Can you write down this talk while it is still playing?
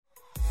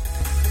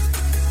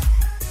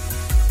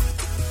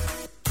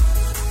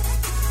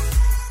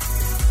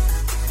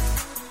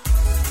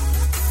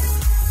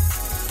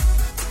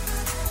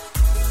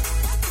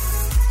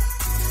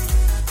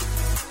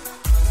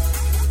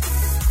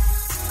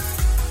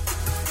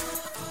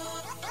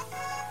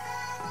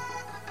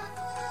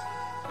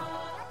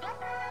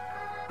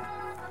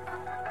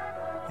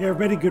Hey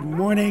everybody, good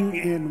morning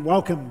and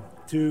welcome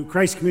to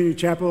Christ Community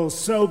Chapel.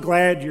 So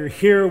glad you're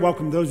here.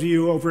 Welcome those of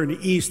you over in the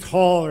East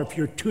Hall, or if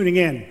you're tuning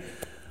in,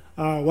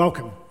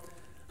 welcome.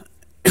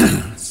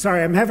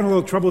 Sorry, I'm having a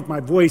little trouble with my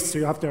voice, so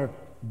you'll have to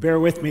bear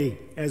with me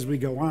as we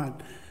go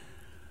on.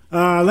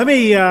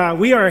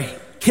 We are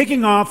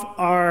kicking off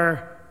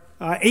our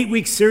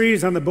 8-week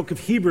series on the book of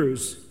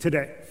Hebrews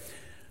today.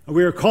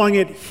 We are calling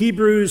it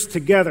Hebrews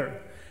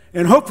Together.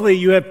 And hopefully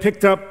you have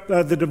picked up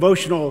the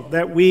devotional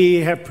that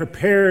we have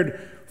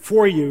prepared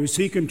for you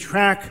so you can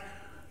track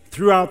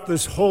throughout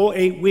this whole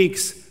 8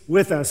 weeks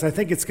with us. I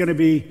think it's going to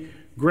be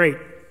great.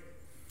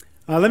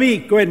 Let me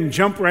go ahead and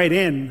jump right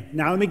in.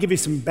 Now let me give you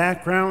some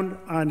background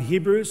on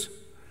Hebrews.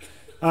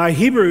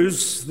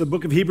 The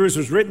book of Hebrews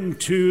was written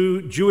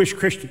to Jewish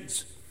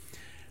Christians,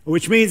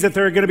 which means that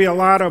there are going to be a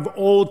lot of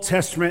Old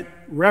Testament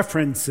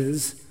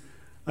references,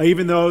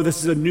 even though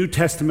this is a New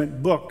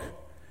Testament book.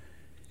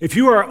 If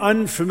you are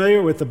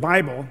unfamiliar with the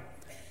Bible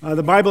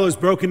is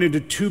broken into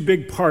two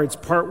big parts.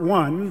 Part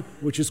one,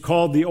 which is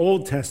called the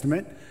Old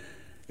Testament,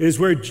 is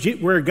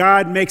where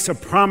God makes a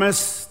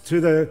promise to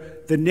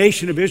the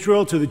nation of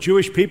Israel, to the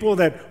Jewish people,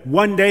 that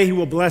one day he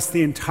will bless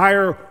the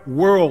entire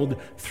world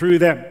through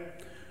them.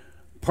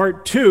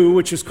 Part two,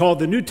 which is called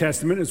the New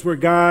Testament, is where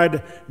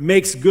God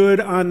makes good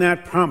on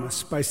that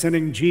promise by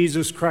sending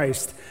Jesus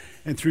Christ.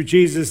 And through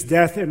Jesus'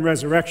 death and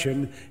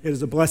resurrection, it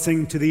is a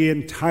blessing to the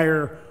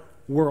entire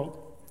world.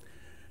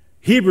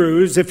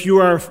 Hebrews, if you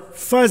are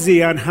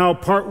fuzzy on how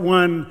part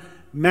one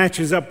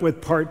matches up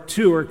with part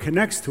two or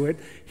connects to it,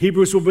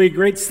 Hebrews will be a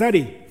great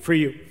study for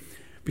you,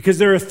 because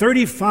there are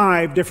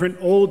 35 different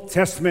Old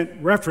Testament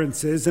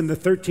references in the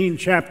 13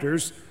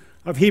 chapters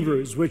of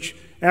Hebrews, which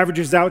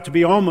averages out to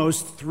be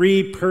almost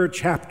 3 per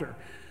chapter.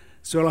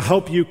 So it'll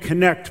help you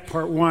connect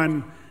part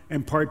one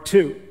and part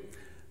two.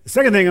 The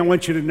second thing I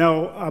want you to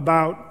know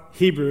about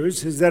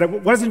Hebrews is that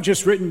it wasn't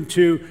just written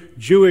to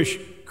Jewish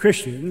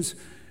Christians.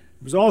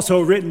 It was also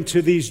written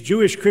to these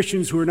Jewish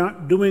Christians who were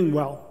not doing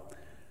well.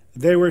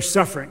 They were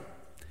suffering.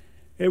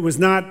 It was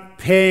not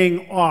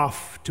paying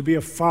off to be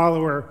a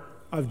follower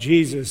of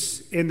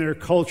Jesus in their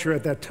culture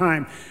at that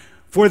time.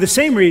 For the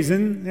same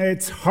reason,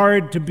 it's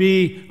hard to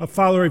be a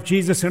follower of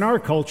Jesus in our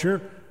culture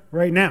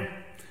right now.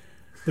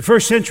 The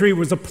first century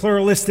was a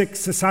pluralistic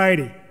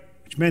society,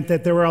 which meant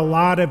that there were a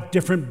lot of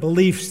different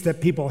beliefs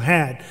that people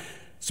had.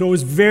 So it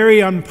was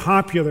very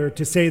unpopular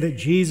to say that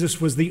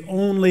Jesus was the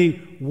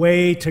only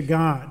way to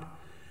God.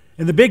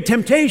 And the big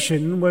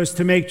temptation was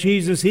to make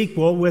Jesus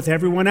equal with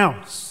everyone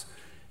else.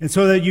 And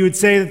so that you would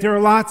say that there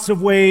are lots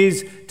of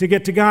ways to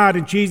get to God,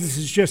 and Jesus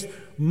is just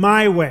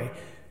my way.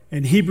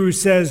 And Hebrews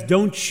says,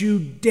 don't you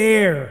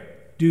dare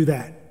do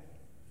that.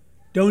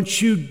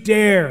 Don't you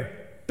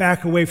dare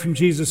back away from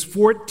Jesus.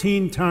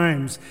 14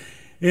 times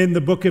in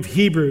the book of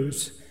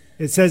Hebrews,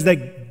 it says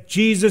that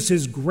Jesus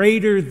is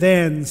greater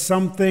than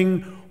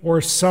something or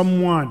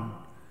someone.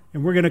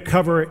 And we're going to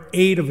cover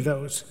 8 of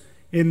those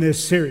in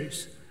this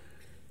series.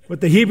 What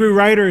the Hebrew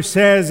writer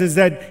says is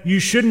that you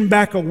shouldn't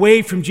back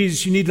away from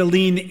Jesus. You need to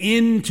lean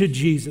into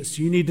Jesus.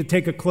 You need to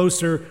take a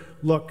closer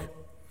look.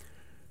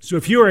 So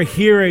if you are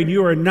here and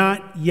you are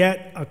not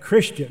yet a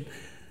Christian,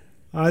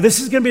 this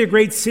is going to be a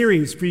great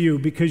series for you,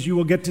 because you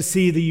will get to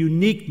see the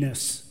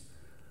uniqueness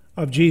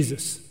of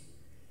Jesus.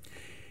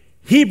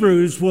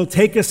 Hebrews will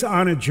take us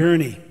on a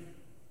journey.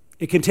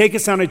 It can take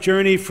us on a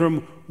journey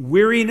from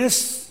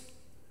weariness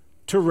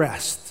to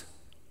rest,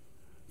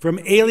 from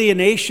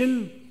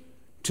alienation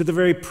to the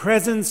very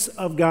presence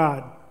of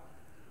God,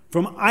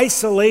 from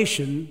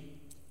isolation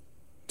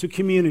to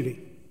community.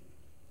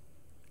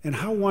 And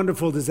how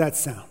wonderful does that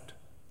sound?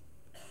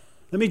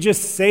 Let me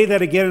just say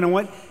that again, and I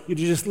want you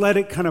to just let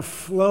it kind of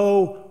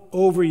flow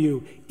over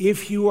you.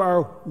 If you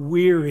are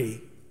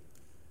weary,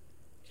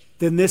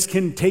 then this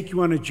can take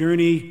you on a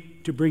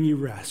journey to bring you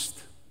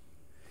rest.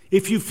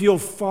 If you feel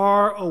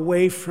far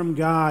away from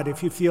God,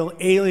 if you feel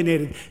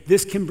alienated,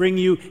 this can bring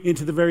you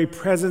into the very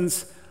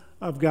presence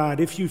of God.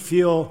 If you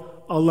feel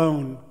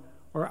alone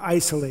or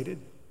isolated,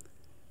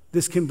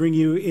 this can bring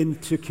you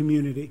into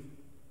community.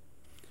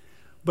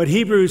 But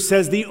Hebrews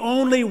says the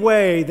only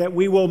way that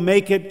we will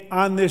make it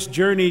on this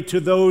journey to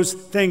those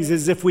things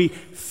is if we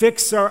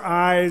fix our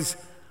eyes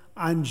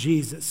on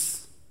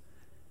Jesus.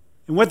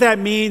 And what that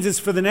means is,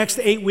 for the next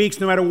 8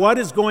 weeks, no matter what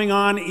is going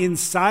on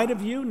inside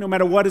of you, no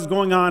matter what is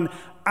going on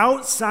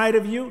outside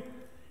of you,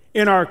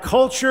 in our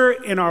culture,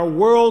 in our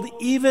world,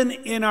 even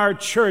in our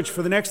church,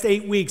 for the next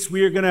 8 weeks,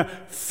 we are going to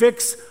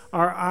fix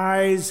our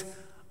eyes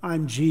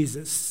on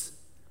Jesus.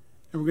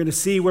 And we're going to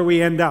see where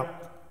we end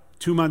up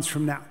 2 months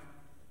from now.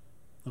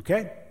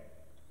 Okay?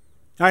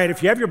 All right,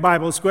 if you have your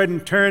Bibles, go ahead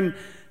and turn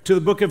to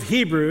the book of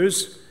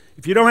Hebrews.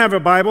 If you don't have a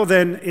Bible,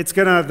 then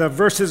the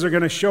verses are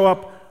going to show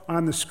up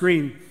on the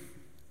screen.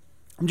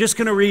 I'm just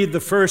going to read the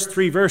first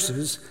 3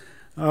 verses,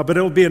 but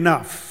it'll be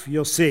enough.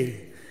 You'll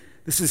see.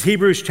 This is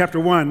Hebrews chapter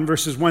 1,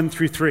 verses 1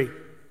 through 3. It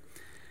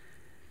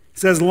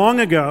says, "Long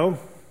ago,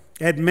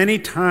 at many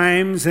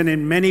times and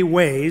in many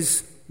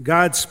ways,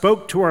 God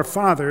spoke to our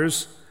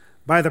fathers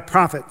by the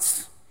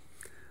prophets.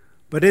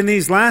 But in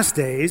these last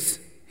days,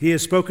 he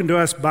has spoken to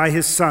us by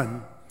his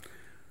Son,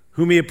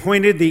 whom he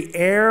appointed the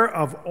heir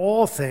of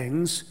all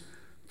things,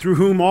 through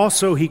whom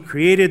also he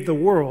created the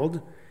world.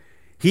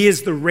 He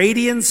is the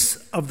radiance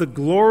of the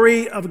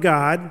glory of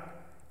God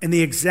and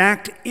the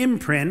exact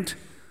imprint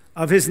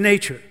of his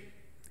nature.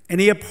 And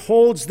he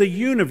upholds the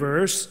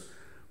universe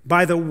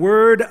by the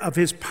word of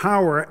his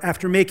power.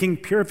 After making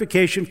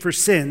purification for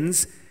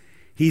sins,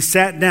 he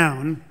sat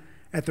down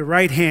at the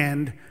right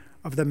hand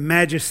of the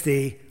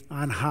Majesty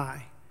on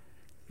high.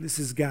 This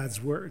is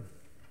God's word.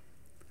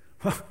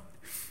 Well,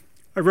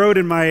 I wrote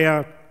in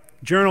my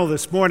journal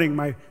this morning,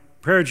 my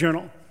prayer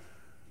journal,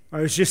 I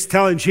was just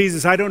telling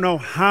Jesus, I don't know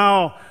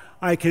how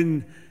I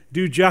can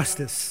do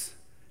justice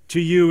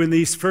to you in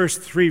these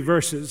first 3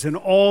 verses and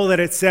all that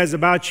it says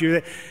about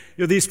you.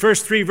 These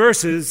first 3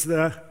 verses,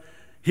 the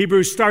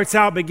Hebrews starts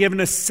out by giving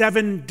us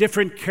 7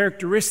 different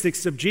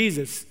characteristics of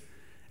Jesus.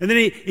 And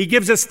then he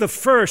gives us the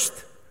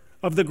first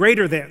of the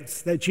greater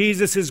thans, that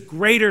Jesus is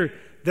greater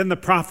than the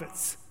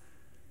prophets.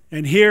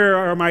 And here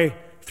are my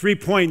 3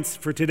 points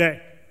for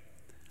today.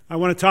 I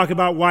want to talk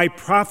about why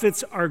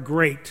prophets are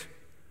great.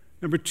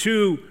 Number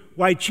 2,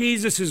 why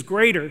Jesus is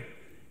greater.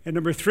 And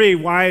number 3,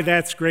 why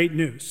that's great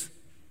news.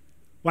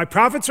 Why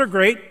prophets are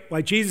great,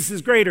 why Jesus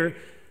is greater,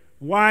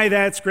 why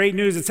that's great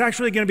news. It's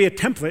actually going to be a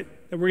template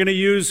that we're going to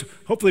use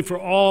hopefully for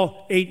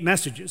all 8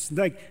 messages.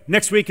 Like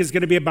next week is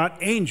going to be about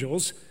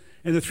angels,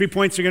 and the 3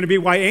 points are going to be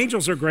why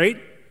angels are great,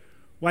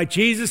 why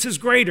Jesus is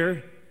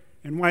greater,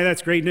 and why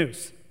that's great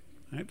news.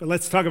 All right, but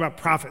let's talk about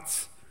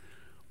prophets,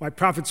 why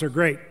prophets are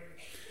great.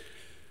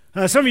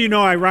 Some of you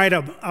know I ride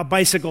a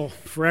bicycle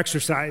for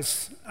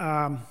exercise,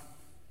 and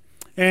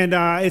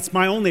it's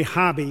my only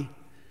hobby.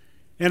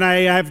 And I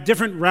have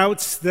different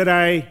routes that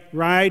I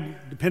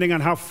ride depending on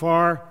how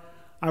far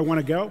I want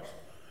to go.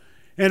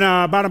 And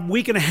about a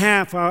week and a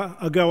half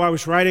ago, I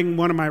was riding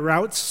one of my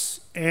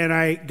routes, and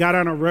I got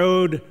on a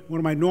road, one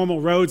of my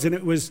normal roads, and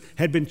it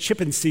had been chip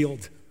and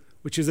sealed,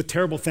 which is a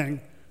terrible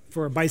thing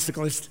for a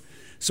bicyclist.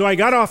 So I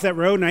got off that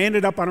road, and I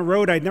ended up on a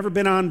road I'd never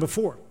been on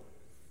before.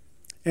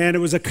 And it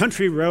was a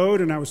country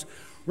road, and I was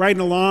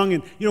riding along.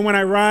 And, when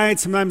I ride,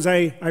 sometimes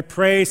I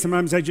pray,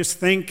 sometimes I just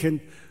think.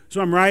 And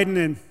so I'm riding,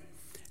 and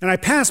I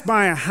passed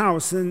by a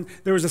house, and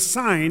there was a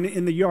sign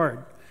in the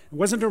yard. It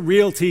wasn't a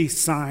realty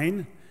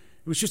sign.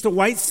 It was just a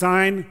white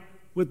sign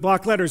with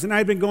block letters. And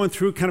I'd been going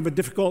through kind of a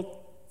difficult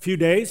few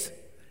days.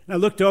 And I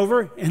looked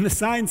over, and the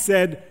sign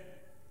said,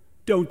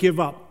 "Don't give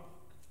up."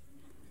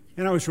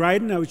 And I was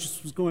riding, I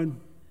was going,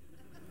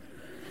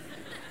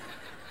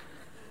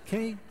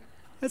 okay,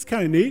 that's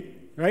kind of neat,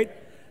 right?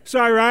 So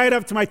I ride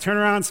up to my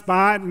turnaround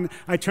spot, and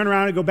I turn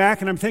around and go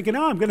back, and I'm thinking,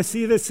 I'm going to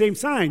see this same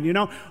sign,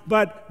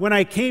 But when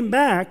I came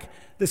back,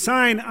 the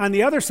sign on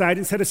the other side,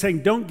 instead of saying,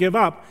 "Don't give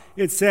up,"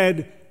 it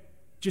said,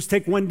 "Just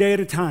take one day at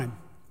a time."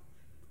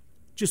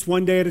 Just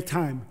one day at a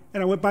time.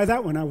 And I went by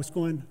that one. I was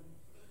going,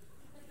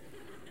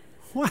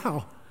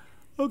 wow,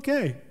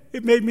 okay.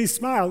 It made me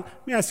smile.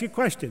 Let me ask you a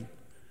question.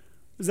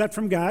 Was that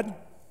from God?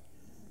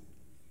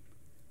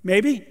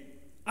 Maybe.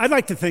 I'd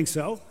like to think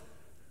so.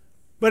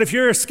 But if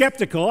you're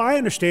skeptical, I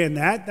understand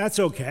that. That's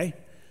okay.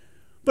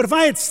 But if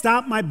I had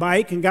stopped my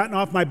bike and gotten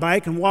off my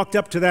bike and walked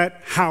up to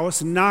that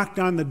house and knocked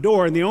on the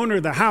door, and the owner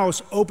of the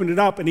house opened it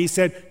up and he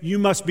said, "You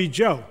must be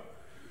Joe.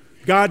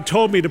 God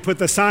told me to put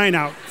the sign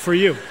out for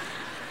you."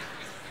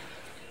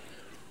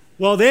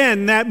 Well,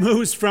 then that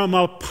moves from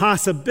a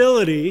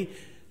possibility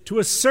to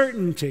a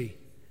certainty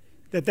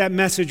that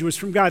message was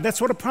from God. That's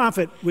what a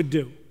prophet would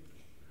do.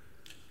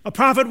 A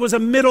prophet was a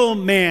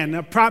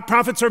middleman.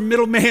 Prophets are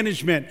middle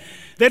management.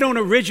 They don't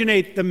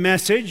originate the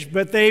message,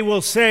 but they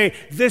will say,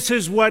 "This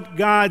is what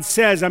God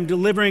says. I'm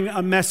delivering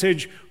a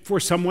message for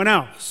someone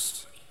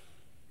else,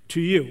 to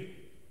you."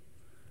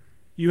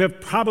 You have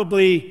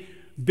probably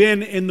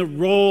been in the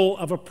role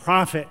of a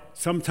prophet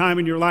sometime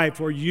in your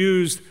life, or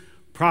used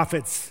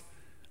prophets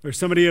or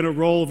somebody in a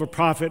role of a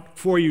prophet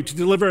for you to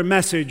deliver a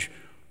message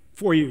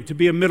for you, to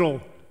be a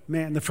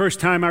middleman. The first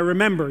time I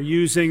remember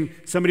using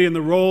somebody in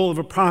the role of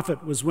a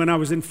prophet was when I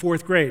was in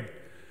 4th grade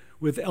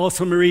with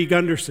Elsa Marie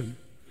Gunderson.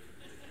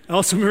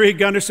 Elsa Marie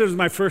Gunderson was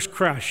my first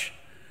crush.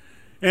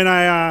 And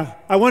I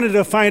wanted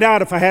to find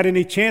out if I had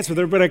any chance with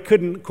her, but I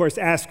couldn't, of course,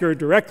 ask her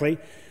directly.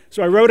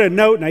 So I wrote a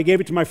note, and I gave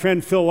it to my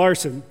friend Phil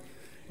Larson.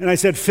 And I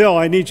said, "Phil,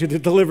 I need you to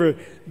deliver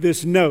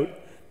this note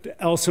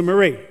to Elsa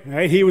Marie."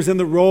 Right? He was in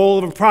the role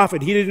of a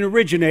prophet. He didn't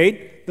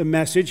originate the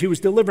message. He was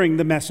delivering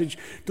the message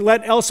to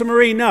let Elsa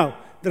Marie know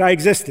that I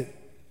existed,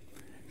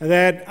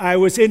 that I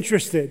was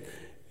interested,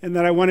 and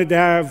that I wanted to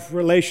have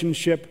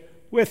relationship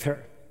with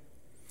her.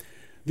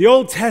 The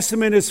Old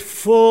Testament is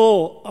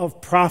full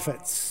of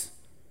prophets.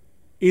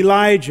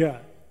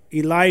 Elijah,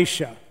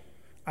 Elisha,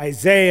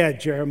 Isaiah,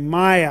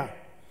 Jeremiah,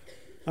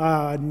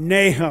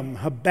 Nahum,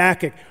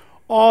 Habakkuk,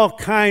 all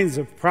kinds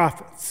of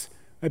prophets.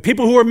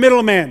 People who were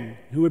middlemen,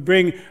 who would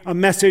bring a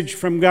message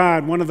from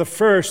God. One of the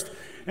first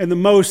and the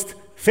most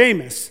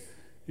famous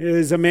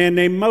is a man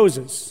named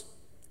Moses.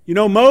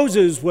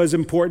 Moses was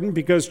important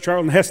because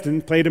Charlton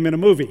Heston played him in a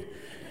movie.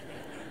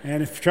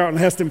 And if Charlton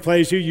Heston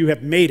plays you, you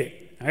have made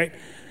it, right?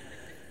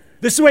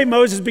 This is the way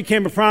Moses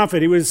became a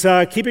prophet. He was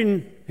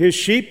keeping his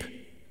sheep,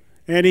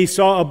 and he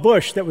saw a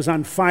bush that was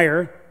on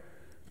fire,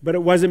 but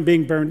it wasn't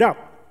being burned up.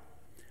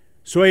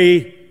 So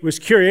he was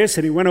curious,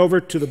 and he went over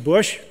to the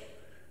bush,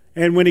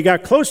 and when he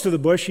got close to the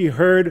bush, he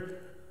heard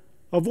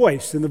a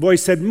voice, and the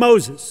voice said,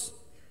 "Moses,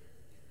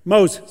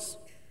 Moses."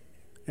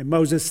 And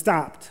Moses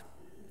stopped,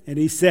 and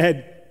he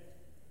said,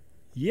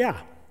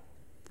 "Yeah,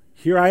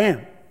 here I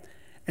am."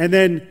 And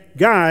then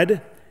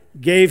God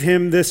gave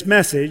him this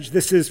message.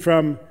 This is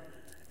from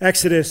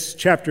Exodus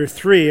chapter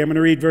 3. I'm going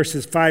to read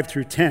verses 5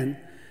 through 10.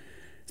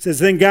 It says,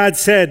 "Then God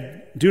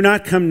said, 'Do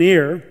not come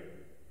near.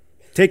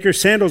 Take your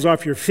sandals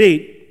off your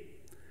feet,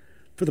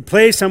 for the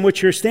place on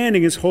which you're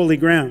standing is holy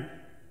ground.'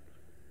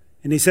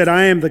 And he said,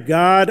 'I am the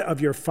God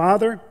of your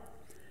father,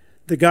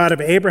 the God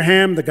of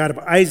Abraham, the God of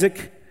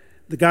Isaac,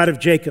 the God of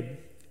Jacob.'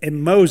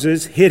 And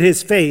Moses hid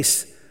his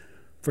face,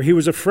 for he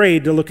was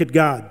afraid to look at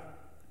God.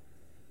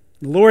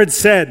 The Lord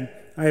said,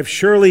 'I have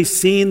surely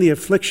seen the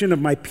affliction of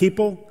my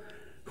people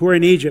who are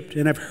in Egypt,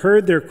 and have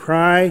heard their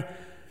cry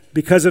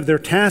because of their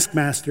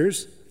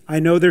taskmasters. I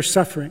know their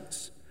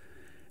sufferings.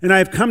 And I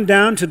have come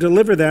down to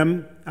deliver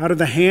them out of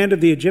the hand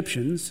of the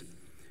Egyptians,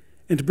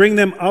 and to bring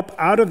them up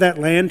out of that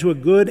land to a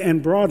good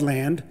and broad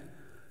land,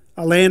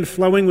 a land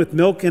flowing with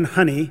milk and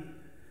honey,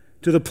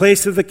 to the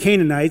place of the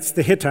Canaanites,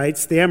 the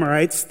Hittites, the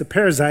Amorites, the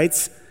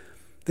Perizzites,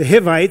 the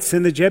Hivites,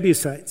 and the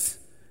Jebusites.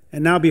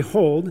 And now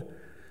behold,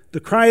 the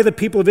cry of the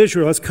people of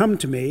Israel has come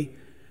to me,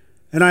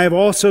 and I have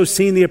also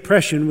seen the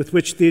oppression with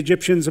which the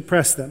Egyptians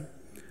oppress them.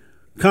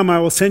 Come, I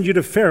will send you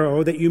to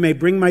Pharaoh, that you may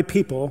bring my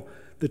people,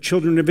 the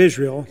children of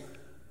Israel,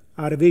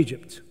 out of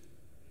Egypt.'"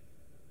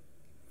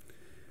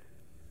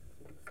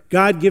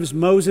 God gives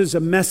Moses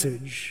a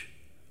message,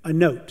 a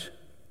note.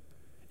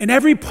 And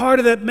every part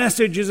of that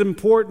message is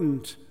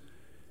important.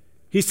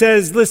 He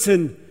says,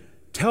 "Listen,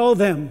 tell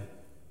them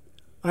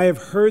I have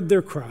heard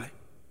their cry.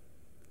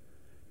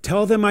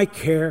 Tell them I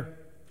care.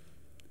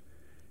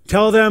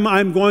 Tell them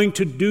I'm going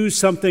to do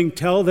something.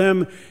 Tell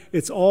them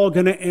it's all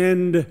going to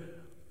end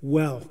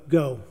well.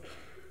 Go.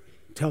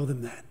 Tell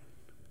them that."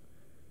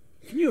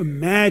 Can you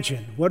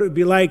imagine what it would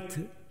be like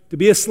to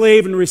be a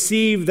slave and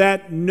receive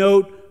that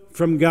note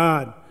from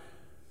God?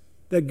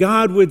 That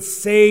God would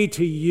say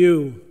to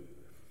you,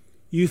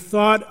 "You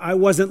thought I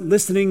wasn't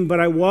listening, but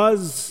I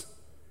was.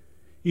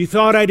 You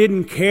thought I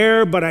didn't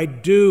care, but I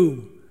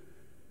do.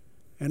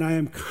 And I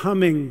am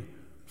coming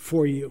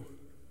for you."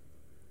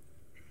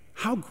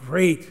 How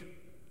great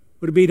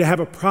would it be to have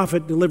a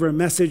prophet deliver a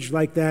message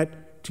like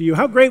that to you?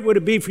 How great would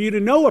it be for you to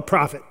know a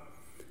prophet?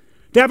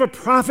 To have a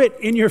prophet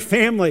in your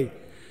family?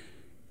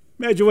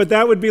 Imagine what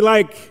that would be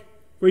like,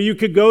 where you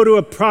could go to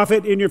a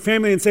prophet in your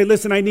family and say,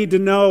 "Listen, I need to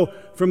know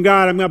from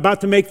God. I'm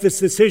about to make this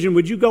decision.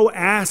 Would you go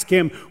ask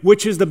him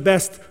which is the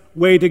best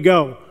way to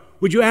go?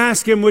 Would you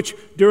ask him which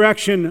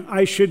direction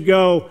I should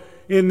go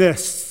in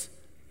this?"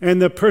 And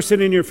the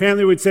person in your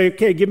family would say,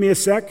 "Okay, give me a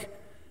sec."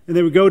 And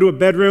they would go to a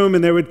bedroom,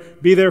 and they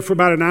would be there for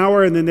about an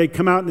hour, and then they'd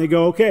come out and they'd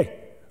go, "Okay,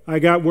 I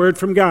got word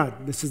from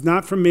God. This is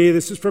not from me.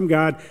 This is from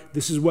God.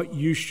 This is what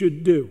you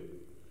should do."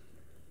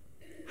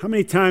 How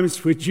many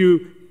times would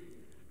you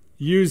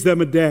use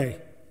them a day?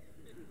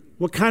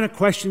 What kind of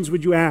questions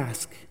would you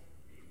ask?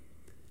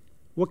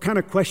 What kind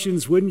of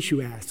questions wouldn't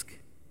you ask?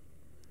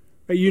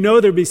 You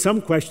know there'd be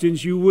some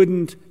questions you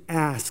wouldn't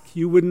ask,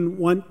 you wouldn't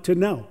want to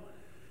know.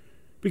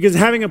 Because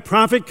having a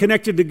prophet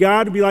connected to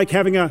God would be like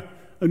having a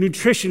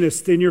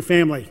nutritionist in your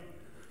family.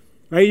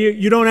 Right?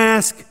 You don't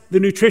ask the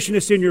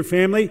nutritionist in your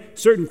family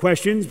certain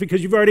questions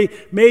because you've already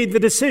made the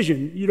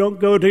decision. You don't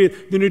go to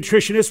the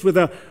nutritionist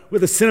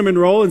with a cinnamon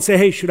roll and say,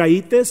 "Hey, should I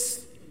eat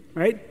this?"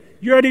 Right?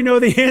 You already know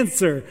the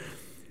answer.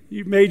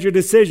 You've made your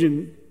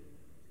decision.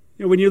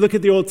 You know, when you look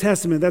at the Old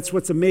Testament, that's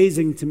what's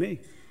amazing to me.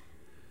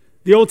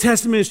 The Old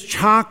Testament is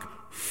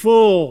chock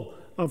full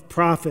of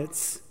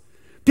prophets.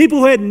 People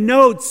who had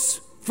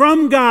notes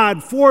from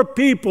God for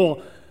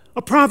people.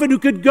 A prophet who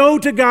could go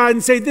to God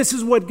and say, "This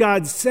is what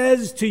God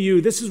says to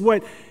you. This is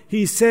what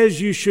he says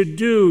you should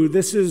do.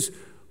 This is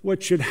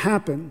what should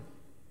happen."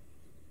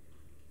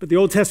 But the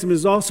Old Testament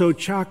is also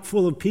chock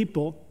full of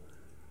people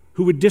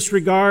who would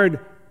disregard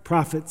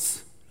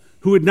prophets,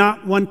 who would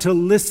not want to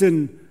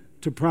listen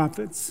to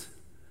prophets,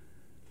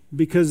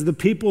 because the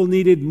people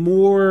needed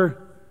more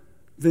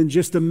than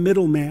just a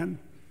middleman.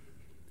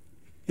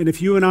 And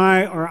if you and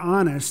I are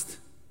honest,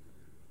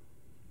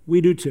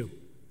 we do too.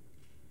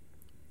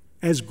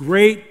 As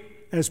great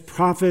as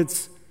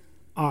prophets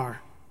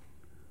are,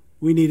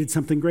 we needed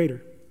something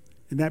greater.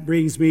 And that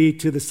brings me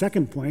to the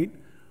second point,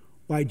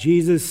 why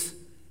Jesus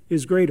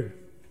is greater.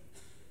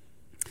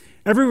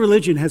 Every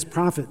religion has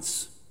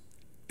prophets.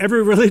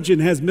 Every religion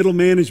has middle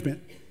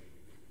management.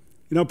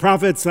 You know,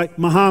 prophets like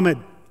Muhammad,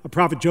 a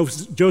prophet,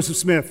 Joseph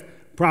Smith,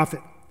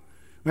 prophet.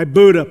 Right?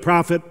 Buddha,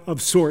 prophet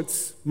of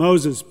sorts.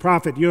 Moses,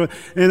 prophet. You know,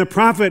 and the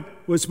prophet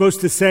was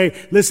supposed to say,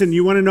 "Listen,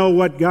 you want to know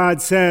what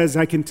God says?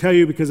 I can tell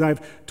you because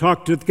I've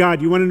talked with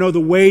God. You want to know the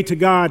way to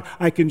God?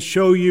 I can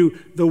show you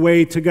the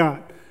way to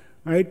God."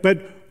 Right?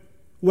 But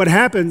what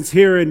happens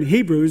here in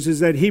Hebrews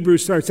is that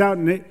Hebrews starts out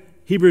and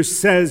Hebrews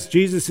says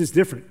Jesus is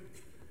different.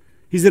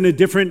 He's in a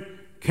different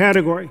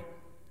category.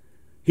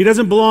 He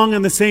doesn't belong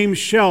on the same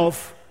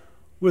shelf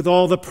with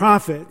all the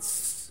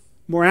prophets.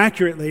 More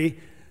accurately,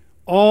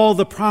 all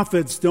the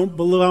prophets don't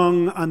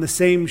belong on the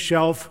same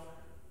shelf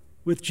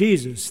with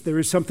Jesus. There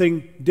is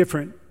something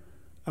different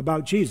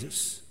about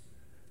Jesus.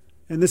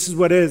 And this is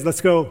what it is.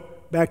 Let's go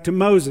back to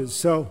Moses.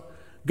 So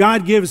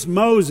God gives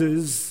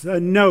Moses a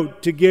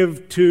note to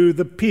give to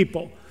the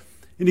people.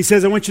 And he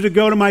says, I want you to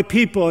go to my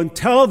people and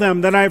tell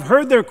them that I've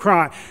heard their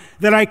cry,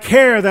 that I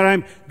care, that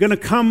I'm going to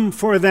come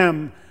for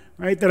them,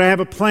 right? That I have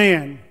a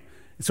plan.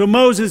 And so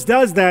Moses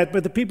does that,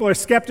 but the people are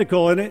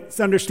skeptical, and it's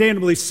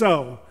understandably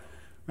so.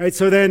 Right?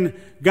 So then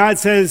God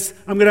says,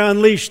 I'm going to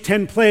unleash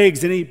 10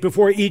 plagues, and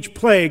before each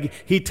plague,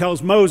 he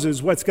tells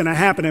Moses what's going to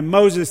happen, and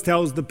Moses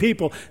tells the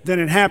people, then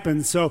it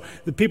happens. So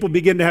the people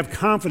begin to have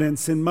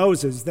confidence in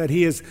Moses, that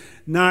he is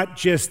not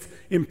just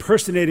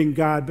impersonating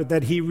God, but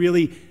that he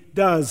really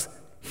does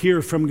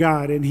hear from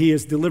God, and he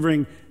is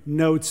delivering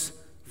notes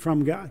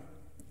from God.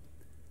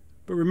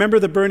 But remember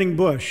the burning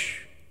bush.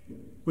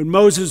 When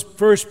Moses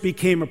first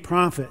became a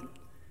prophet,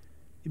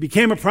 he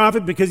became a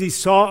prophet because he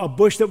saw a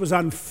bush that was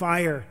on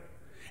fire.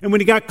 And when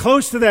he got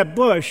close to that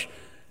bush,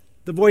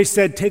 the voice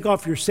said, take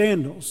off your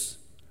sandals,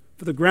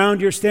 for the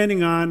ground you're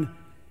standing on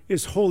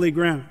is holy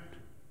ground.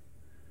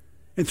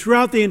 And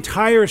throughout the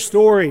entire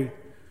story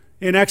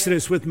in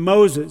Exodus with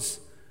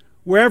Moses,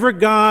 wherever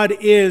God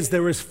is,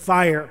 there is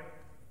fire.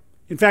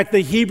 In fact,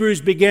 the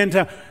Hebrews began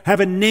to have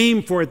a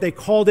name for it. They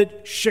called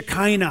it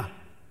Shekinah.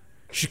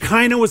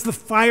 Shekinah was the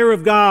fire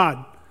of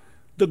God,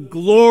 the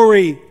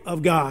glory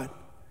of God.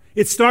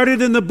 It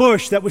started in the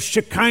bush that was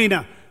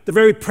Shekinah, the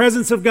very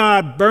presence of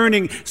God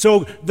burning.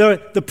 So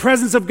the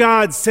presence of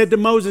God said to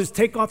Moses,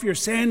 take off your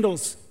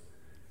sandals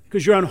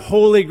because you're on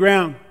holy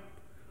ground.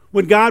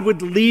 When God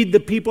would lead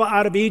the people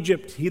out of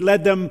Egypt, he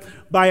led them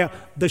by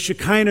the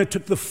Shekinah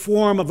took the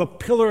form of a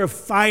pillar of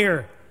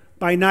fire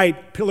by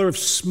night, pillar of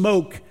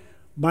smoke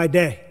by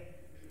day.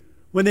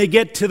 When they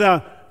get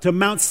to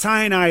Mount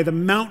Sinai, the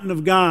mountain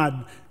of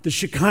God, the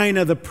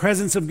Shekinah, the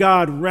presence of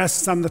God,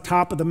 rests on the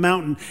top of the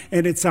mountain,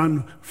 and it's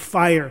on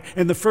fire.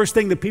 And the first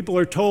thing the people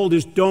are told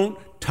is, don't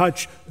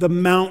touch the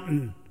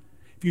mountain.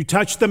 If you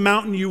touch the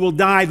mountain, you will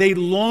die. They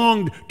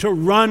longed to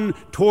run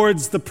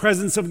towards the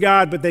presence of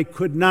God, but they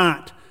could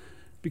not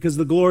because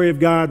the glory of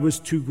God was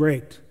too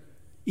great.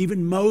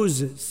 Even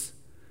Moses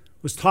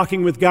was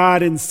talking with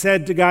God and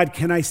said to God,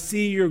 can I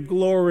see your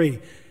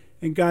glory?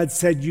 And God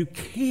said, you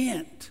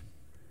can't.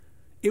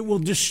 It will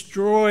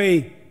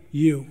destroy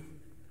you.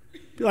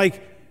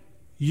 Like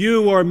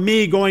you or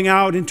me going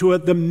out into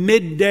the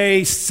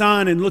midday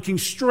sun and looking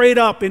straight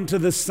up into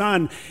the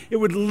sun. It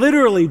would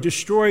literally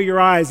destroy your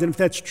eyes. And if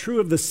that's true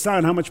of the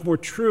sun, how much more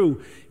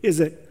true is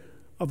it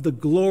of the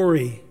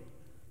glory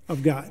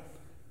of God?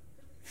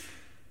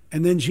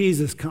 And then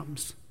Jesus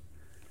comes.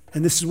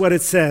 And this is what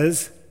it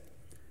says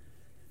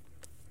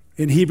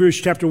in Hebrews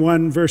chapter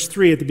 1, verse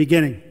 3 at the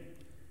beginning.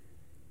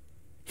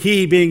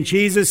 He, being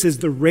Jesus, is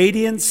the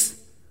radiance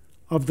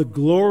of the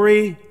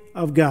glory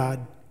of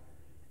God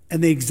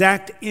and the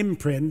exact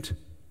imprint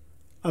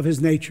of his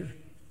nature.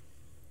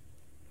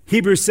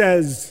 Hebrews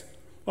says,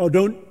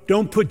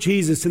 don't put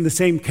Jesus in the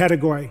same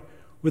category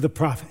with a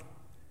prophet.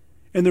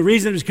 And the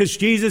reason is because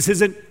Jesus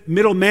isn't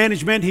middle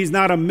management. He's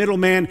not a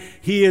middleman.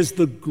 He is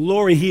the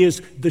glory. He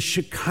is the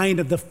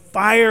Shekinah, the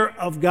fire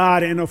of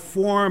God in a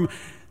form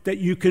that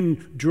you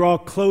can draw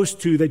close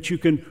to, that you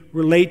can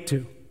relate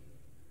to.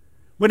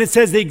 When it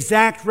says the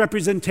exact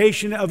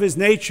representation of his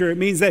nature, it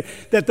means that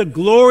the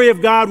glory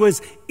of God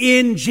was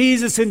in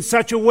Jesus in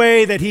such a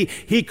way that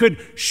he could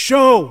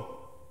show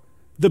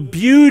the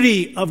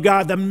beauty of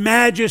God, the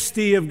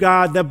majesty of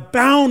God, the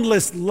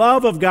boundless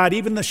love of God,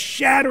 even the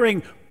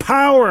shattering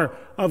power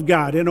of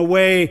God in a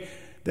way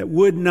that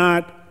would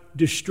not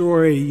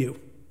destroy you.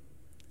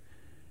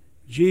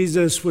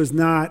 Jesus was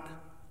not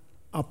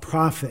a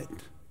prophet.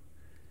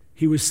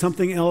 He was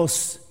something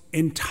else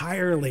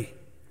entirely.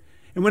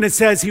 And when it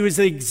says he was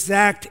the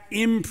exact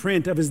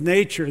imprint of his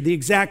nature, the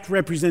exact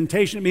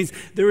representation, it means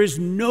there is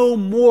no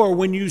more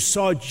when you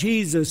saw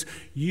Jesus,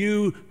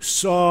 you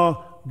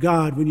saw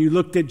God. When you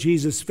looked at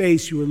Jesus'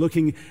 face, you were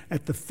looking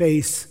at the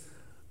face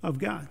of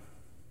God.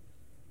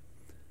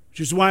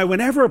 Which is why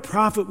whenever a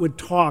prophet would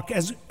talk,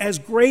 as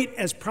great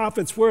as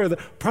prophets were, the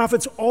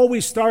prophets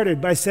always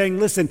started by saying,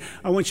 listen,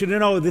 I want you to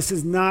know this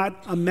is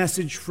not a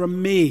message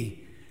from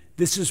me.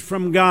 This is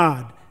from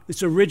God.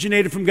 This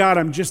originated from God.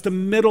 I'm just a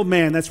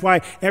middleman. That's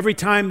why every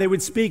time they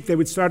would speak, they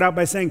would start out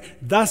by saying,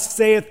 thus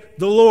saith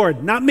the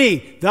Lord. Not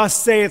me. Thus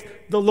saith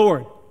the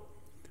Lord.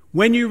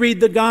 When you read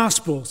the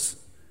Gospels,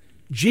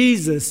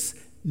 Jesus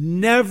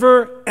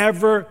never,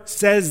 ever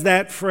says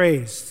that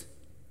phrase.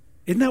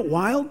 Isn't that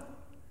wild?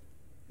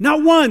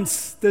 Not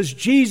once does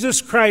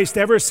Jesus Christ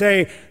ever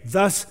say,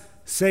 thus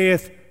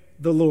saith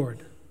the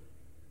Lord.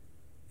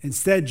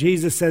 Instead,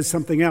 Jesus says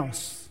something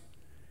else.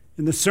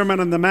 In the Sermon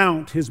on the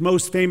Mount, his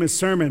most famous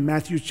sermon,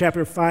 Matthew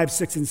chapter 5,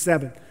 6, and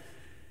 7,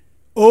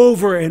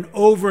 Over and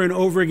over and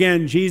over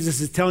again,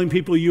 Jesus is telling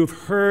people, you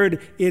have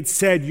heard it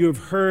said, you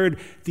have heard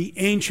the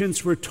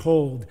ancients were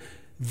told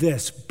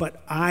this,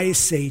 but I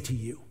say to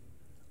you,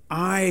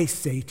 I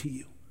say to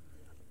you,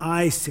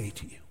 I say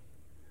to you.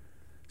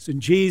 So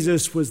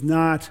Jesus was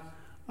not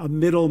a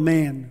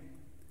middleman.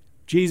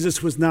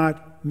 Jesus was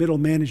not middle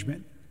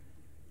management.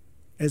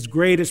 As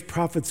great as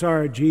prophets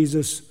are,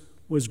 Jesus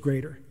was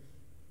greater.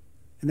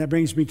 And that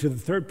brings me to the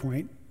third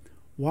point,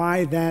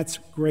 why that's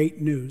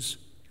great news.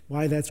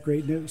 Why that's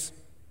great news.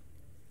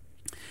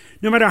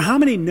 No matter how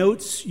many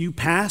notes you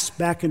pass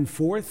back and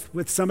forth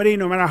with somebody,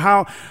 no matter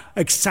how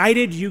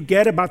excited you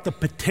get about the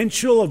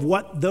potential of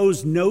what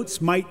those notes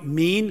might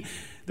mean,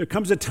 there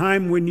comes a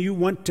time when you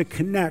want to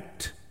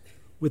connect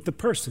with the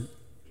person.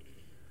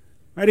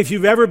 Right? If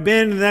you've ever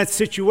been in that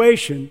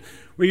situation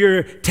where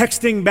you're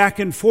texting back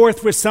and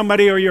forth with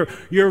somebody, or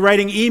you're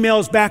writing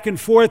emails back and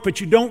forth,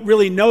 but you don't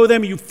really know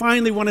them, you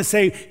finally want to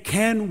say,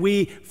 can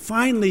we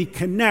finally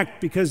connect?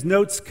 Because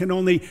notes can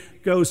only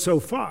go so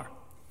far.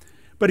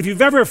 But if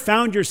you've ever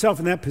found yourself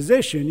in that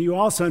position, you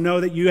also know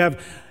that you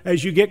have,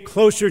 as you get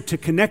closer to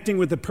connecting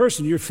with the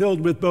person, you're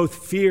filled with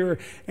both fear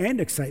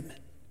and excitement.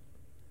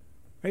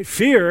 Right?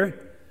 Fear,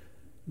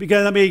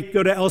 because let me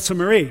go to Elsa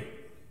Marie.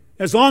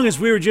 As long as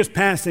we were just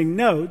passing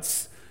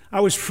notes,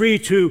 I was free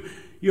to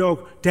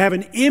have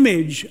an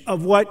image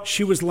of what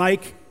she was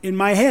like in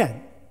my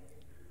head,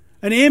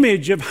 an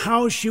image of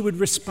how she would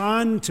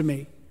respond to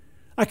me.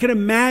 I could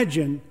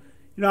imagine,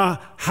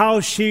 how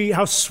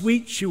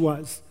sweet she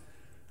was.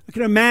 I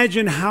could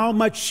imagine how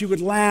much she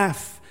would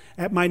laugh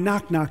at my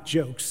knock-knock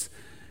jokes.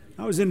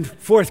 I was in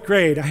 4th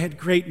grade. I had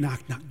great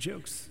knock-knock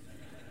jokes.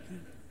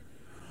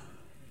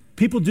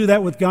 People do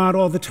that with God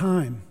all the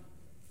time.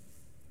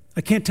 I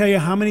can't tell you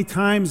how many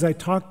times I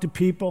talked to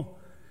people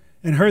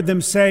and heard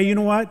them say, you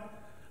know what?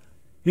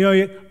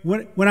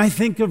 When I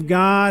think of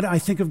God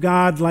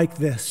like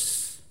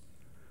this.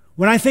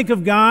 When I think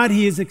of God,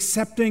 He is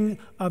accepting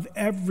of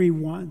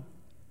everyone.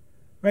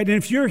 Right? And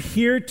if you're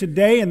here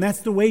today and that's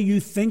the way you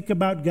think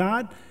about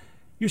God,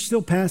 you're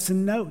still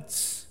passing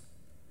notes.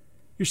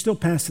 You're still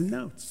passing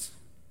notes.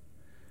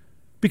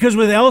 Because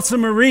with Elsa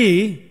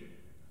Marie,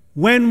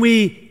 when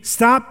we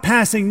stopped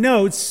passing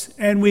notes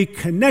and we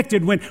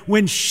connected,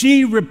 when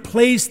she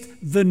replaced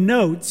the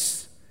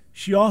notes,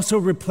 she also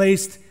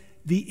replaced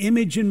the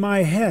image in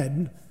my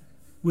head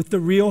with the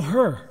real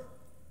her.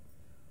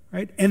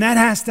 Right? And that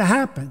has to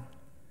happen.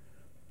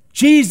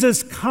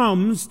 Jesus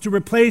comes to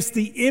replace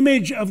the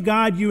image of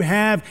God you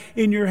have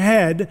in your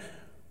head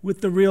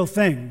with the real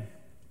thing.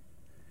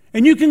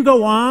 And you can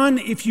go on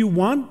if you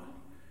want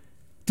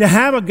to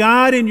have a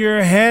God in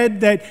your head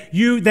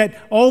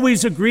that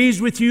always agrees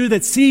with you,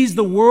 that sees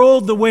the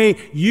world the way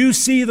you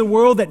see the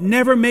world, that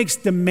never makes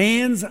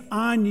demands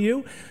on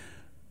you.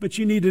 But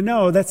you need to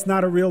know that's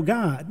not a real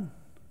God.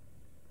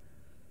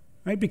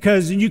 Right?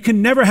 Because you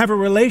can never have a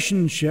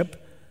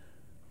relationship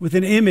with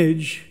an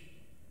image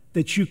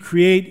that you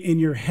create in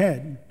your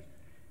head.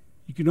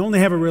 You can only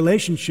have a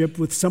relationship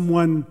with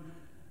someone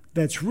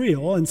that's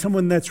real, and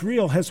someone that's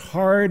real has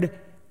hard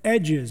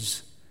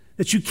edges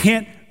that you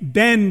can't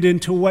bend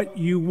into what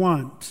you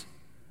want.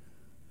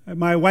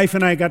 My wife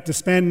and I got to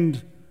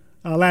spend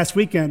last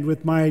weekend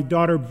with my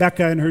daughter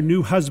Becca and her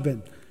new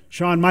husband,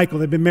 Sean Michael.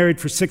 They've been married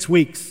for 6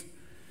 weeks.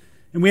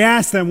 And we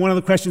asked them, one of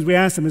the questions we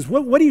asked them is,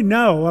 what do you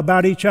know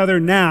about each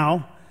other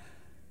now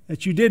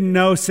that you didn't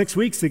know 6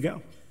 weeks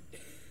ago?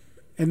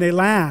 And they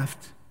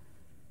laughed.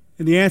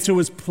 And the answer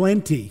was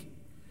plenty.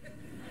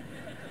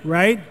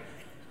 Right?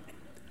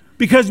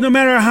 Because no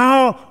matter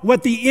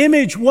what the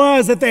image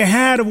was that they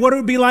had of what it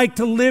would be like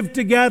to live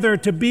together,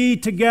 to be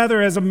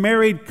together as a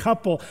married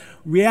couple,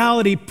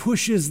 reality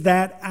pushes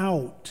that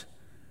out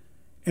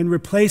and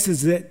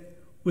replaces it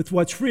with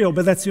what's real.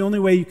 But that's the only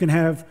way you can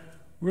have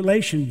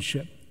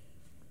relationship.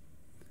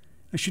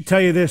 I should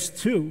tell you this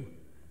too,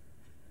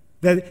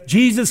 that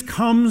Jesus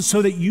comes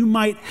so that you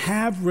might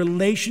have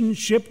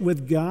relationship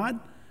with God.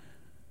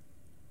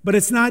 But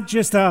it's not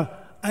just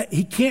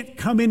He can't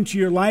come into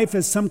your life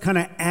as some kind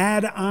of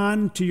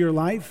add-on to your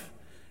life,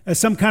 as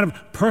some kind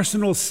of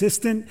personal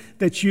assistant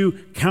that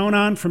you count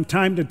on from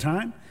time to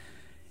time.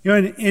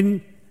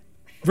 In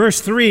verse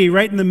 3,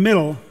 right in the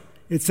middle,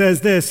 it says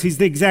this: He's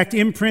the exact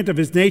imprint of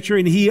His nature,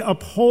 and He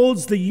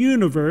upholds the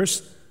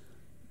universe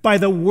by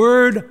the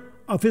word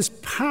of His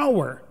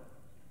power.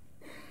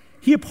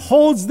 He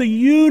upholds the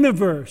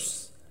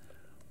universe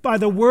by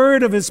the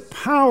word of His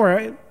power.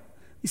 Let me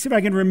see if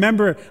I can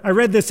remember. I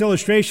read this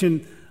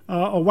illustration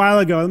a while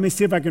ago. Let me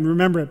see if I can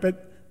remember it.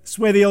 But this is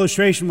the way the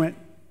illustration went.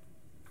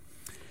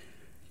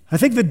 I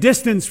think the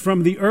distance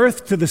from the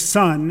earth to the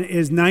sun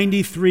is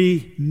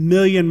 93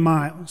 million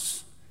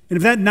miles. And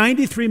if that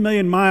 93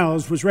 million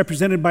miles was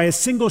represented by a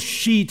single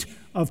sheet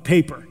of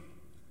paper,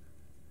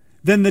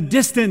 then the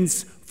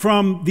distance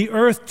from the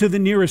earth to the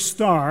nearest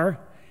star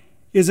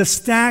is a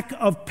stack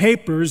of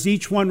papers,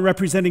 each one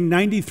representing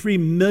 93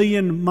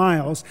 million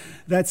miles.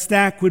 That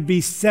stack would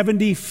be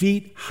 70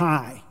 feet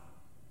high.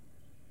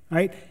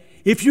 Right?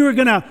 If you were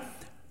going to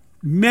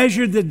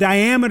measured the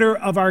diameter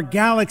of our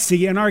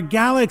galaxy, and our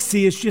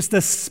galaxy is just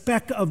a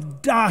speck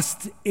of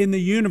dust in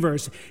the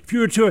universe. If you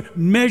were to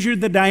measure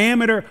the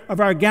diameter of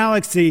our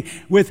galaxy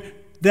with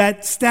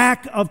that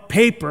stack of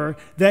paper,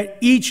 that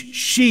each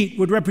sheet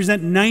would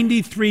represent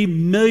 93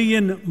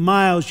 million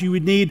miles, you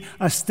would need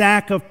a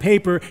stack of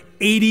paper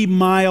 80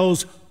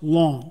 miles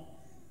long.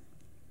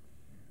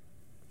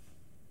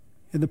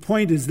 And the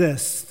point is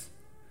this: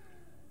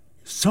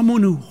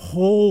 someone who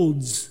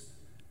holds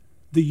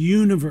the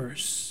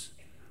universe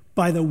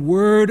by the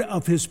word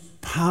of his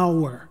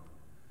power,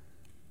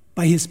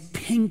 by his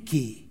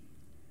pinky,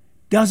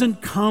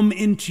 doesn't come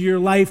into your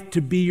life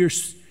to be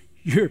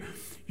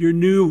your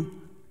new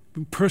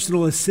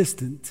personal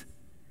assistant.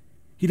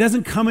 He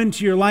doesn't come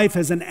into your life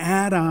as an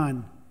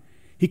add-on.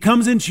 He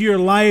comes into your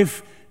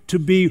life to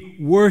be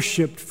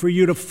worshiped, for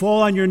you to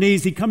fall on your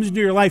knees. He comes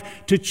into your life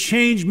to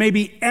change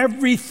maybe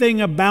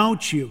everything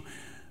about you.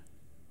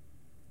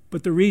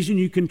 But the reason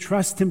you can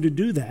trust him to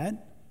do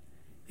that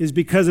is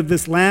because of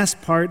this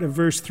last part of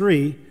verse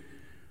 3,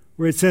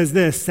 where it says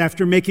this: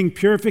 after making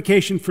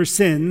purification for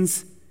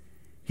sins,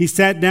 he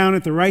sat down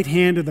at the right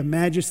hand of the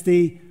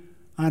Majesty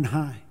on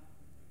high.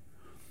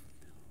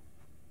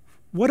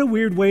 What a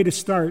weird way to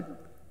start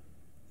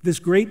this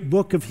great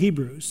book of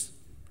Hebrews.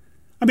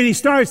 I mean, he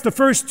starts the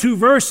first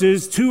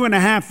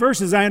 2.5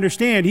 verses, I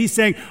understand. He's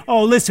saying,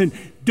 oh, listen,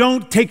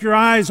 don't take your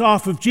eyes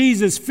off of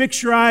Jesus.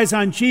 Fix your eyes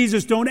on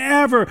Jesus. Don't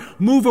ever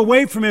move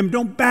away from him.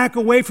 Don't back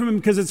away from him,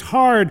 because it's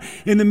hard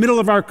in the middle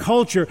of our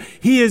culture.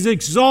 He is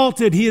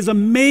exalted. He is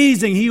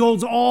amazing. He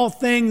holds all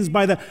things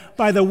by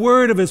the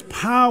word of his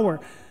power.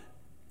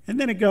 And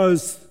then it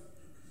goes,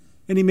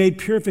 and he made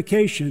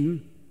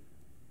purification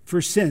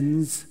for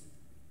sins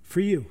for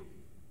you.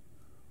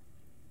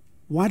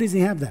 Why does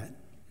he have that?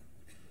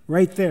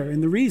 Right there.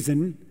 And the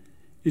reason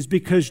is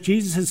because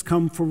Jesus has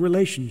come for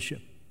relationship.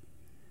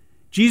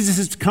 Jesus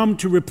has come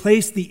to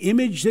replace the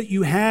image that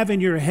you have in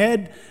your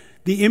head,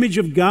 the image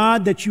of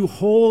God that you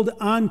hold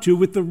onto,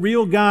 with the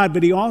real God.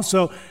 But he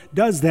also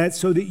does that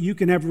so that you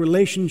can have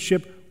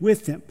relationship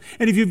with him.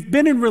 And if you've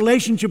been in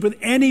relationship with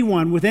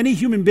anyone, with any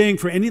human being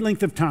for any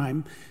length of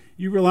time,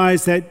 you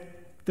realize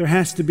that there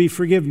has to be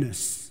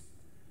forgiveness.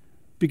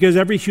 Because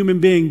every human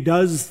being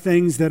does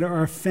things that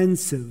are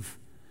offensive.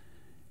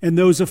 And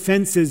those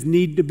offenses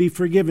need to be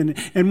forgiven.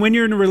 And when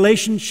you're in a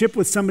relationship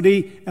with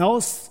somebody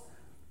else,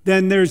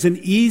 then there's an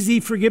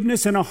easy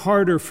forgiveness and a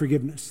harder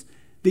forgiveness.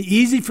 The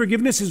easy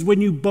forgiveness is when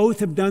you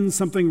both have done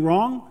something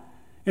wrong,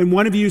 and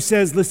one of you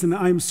says, listen,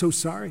 I'm so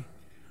sorry.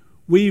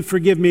 Will you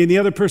forgive me? And the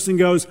other person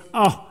goes,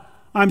 oh,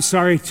 I'm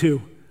sorry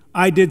too.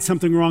 I did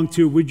something wrong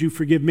too. Would you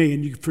forgive me?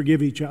 And you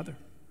forgive each other.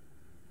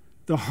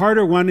 The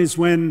harder one is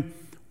when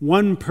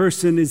one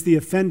person is the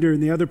offender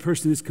and the other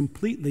person is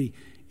completely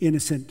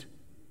innocent.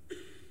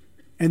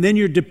 And then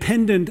you're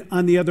dependent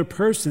on the other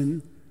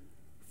person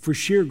for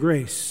sheer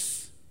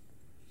grace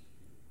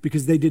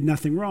because they did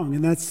nothing wrong.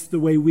 And that's the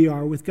way we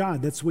are with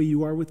God. That's the way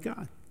you are with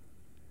God.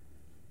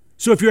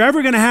 So if you're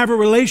ever going to have a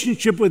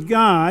relationship with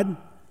God,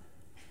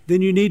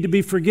 then you need to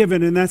be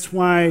forgiven. And that's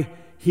why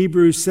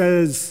Hebrews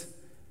says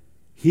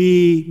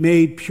he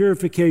made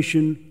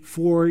purification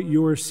for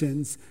your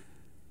sins.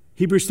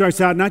 Hebrews starts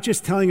out not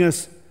just telling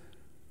us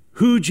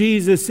who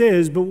Jesus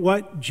is, but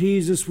what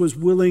Jesus was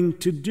willing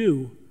to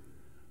do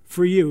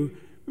for you.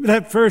 Remember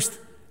that first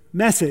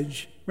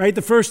message, right?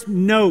 The first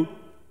note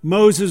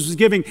Moses was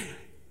giving.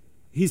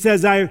 He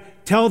says, I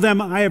tell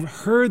them, I have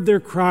heard their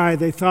cry.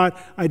 They thought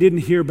I didn't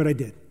hear, but I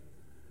did.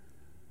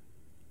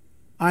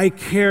 I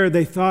care.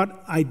 They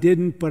thought I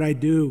didn't, but I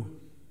do.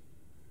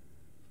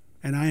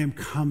 And I am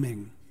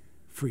coming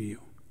for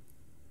you.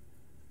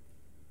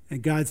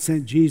 And God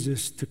sent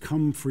Jesus to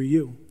come for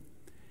you.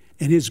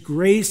 And his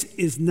grace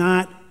is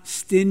not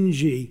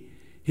stingy.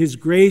 His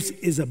grace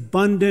is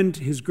abundant.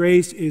 His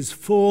grace is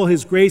full.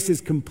 His grace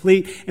is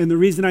complete. And the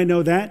reason I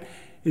know that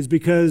is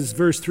because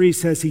verse 3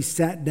 says he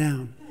sat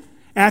down.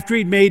 After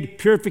he'd made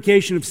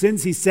purification of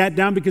sins, he sat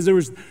down because there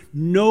was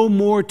no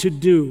more to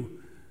do.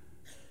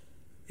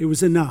 It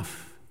was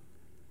enough.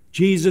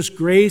 Jesus'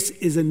 grace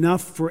is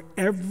enough for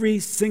every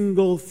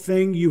single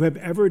thing you have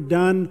ever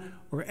done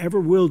or ever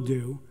will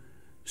do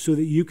so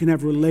that you can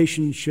have a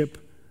relationship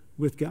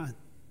with God.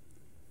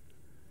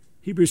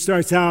 Hebrews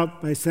starts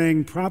out by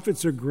saying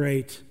prophets are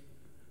great.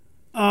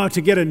 Oh,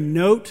 to get a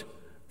note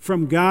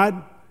from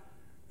God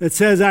that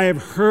says, I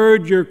have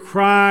heard your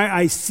cry.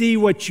 I see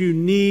what you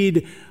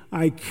need.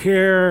 I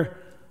care.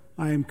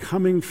 I am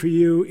coming for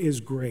you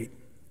is great.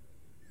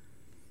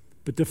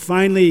 But to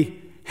finally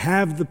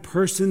have the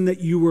person that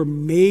you were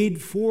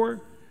made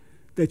for,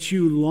 that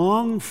you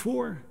long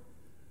for,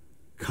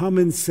 come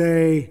and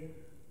say,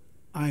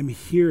 I'm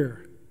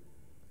here.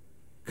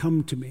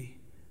 Come to me.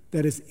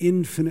 That is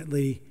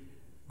infinitely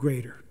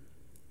greater.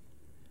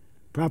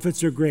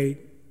 Prophets are great.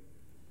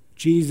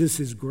 Jesus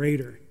is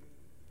greater.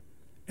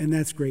 And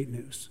that's great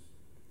news.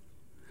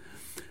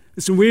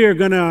 So we are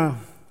going to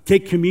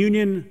take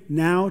communion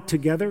now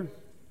together,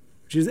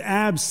 which is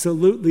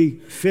absolutely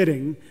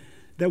fitting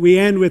that we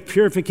end with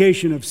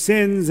purification of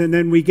sins, and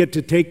then we get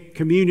to take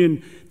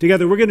communion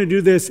together. We're going to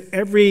do this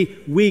every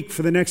week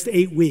for the next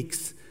 8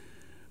 weeks.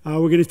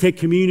 We're going to take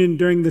communion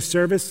during the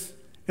service.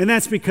 And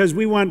that's because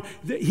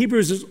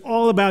Hebrews is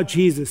all about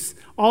Jesus,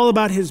 all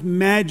about his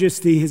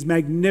majesty, his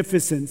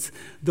magnificence,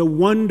 the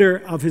wonder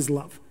of his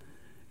love.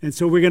 And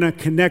so we're going to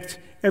connect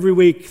every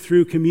week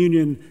through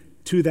communion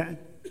to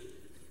that.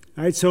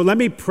 All right, so let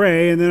me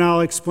pray, and then I'll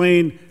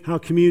explain how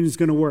communion is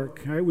going to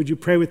work. All right, would you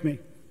pray with me?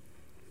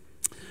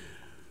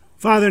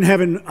 Father in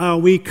heaven,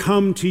 we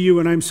come to you,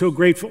 and I'm so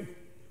grateful.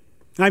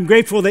 I'm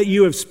grateful that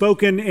you have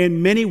spoken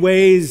in many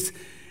ways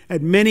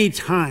at many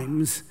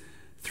times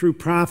through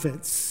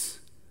prophets.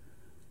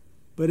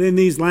 But in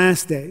these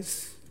last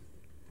days,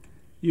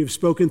 you have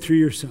spoken through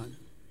your Son.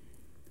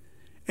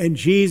 And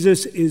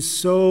Jesus is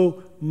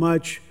so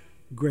much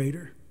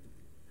greater.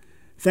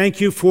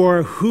 Thank you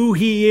for who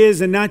he is,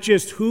 and not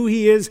just who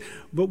he is,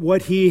 but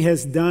what he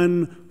has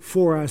done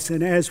for us.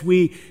 And as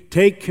we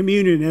take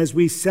communion, as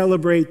we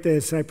celebrate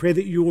this, I pray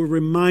that you will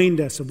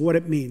remind us of what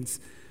it means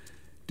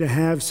to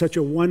have such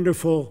a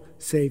wonderful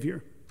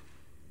Savior.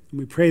 And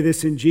we pray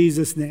this in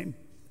Jesus' name.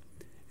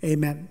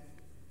 Amen.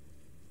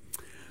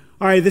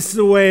 All right, this is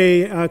the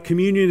way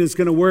communion is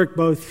going to work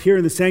both here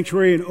in the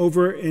sanctuary and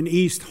over in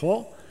East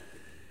Hall,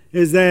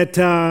 is that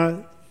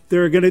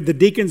the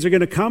deacons are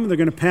going to come, they're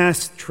going to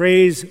pass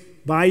trays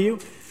by you.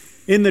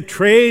 In the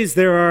trays,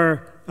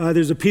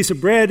 there's a piece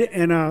of bread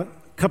and a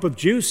cup of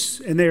juice,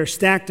 and they are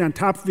stacked on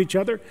top of each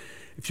other.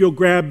 If you'll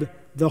grab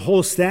the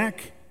whole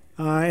stack,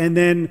 and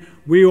then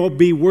we will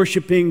be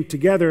worshiping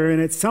together,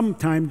 and at some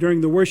time during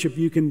the worship,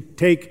 you can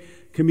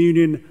take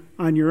communion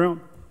on your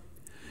own.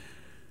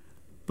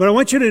 But I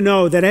want you to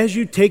know that as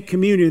you take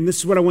communion, this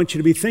is what I want you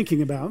to be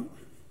thinking about.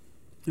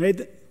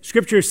 Right?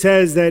 Scripture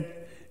says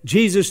that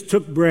Jesus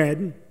took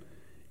bread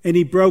and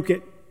he broke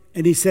it,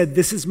 and he said,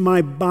 "This is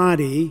my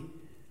body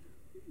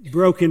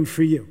broken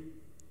for you."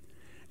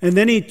 And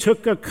then he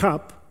took a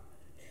cup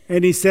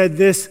and he said,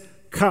 "This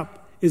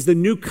cup is the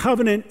new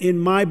covenant in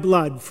my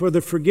blood for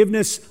the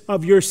forgiveness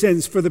of your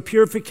sins, for the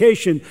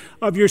purification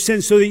of your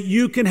sins, so that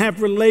you can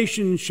have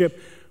relationship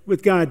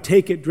with God.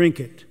 Take it, drink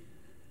it,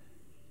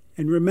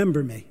 and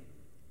remember me."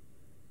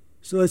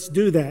 So let's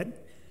do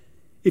that.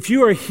 If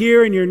you are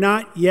here and you're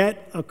not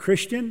yet a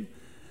Christian,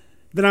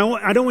 then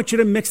I don't want you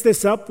to mix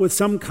this up with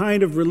some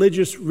kind of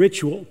religious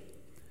ritual.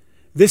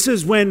 This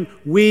is when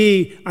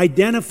we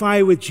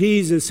identify with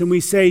Jesus and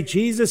we say,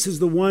 Jesus is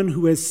the one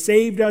who has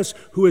saved us,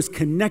 who has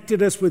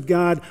connected us with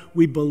God.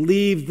 We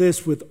believe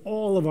this with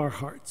all of our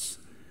hearts.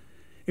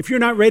 If you're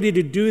not ready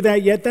to do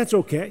that yet, that's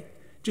okay.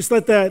 Just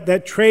let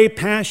that tray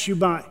pass you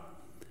by.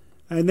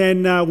 And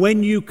then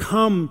when you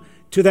come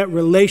to that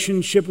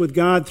relationship with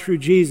God through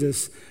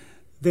Jesus,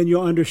 then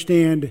you'll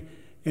understand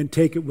and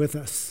take it with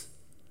us.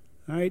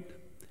 All right?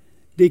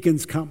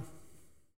 Deacons, come.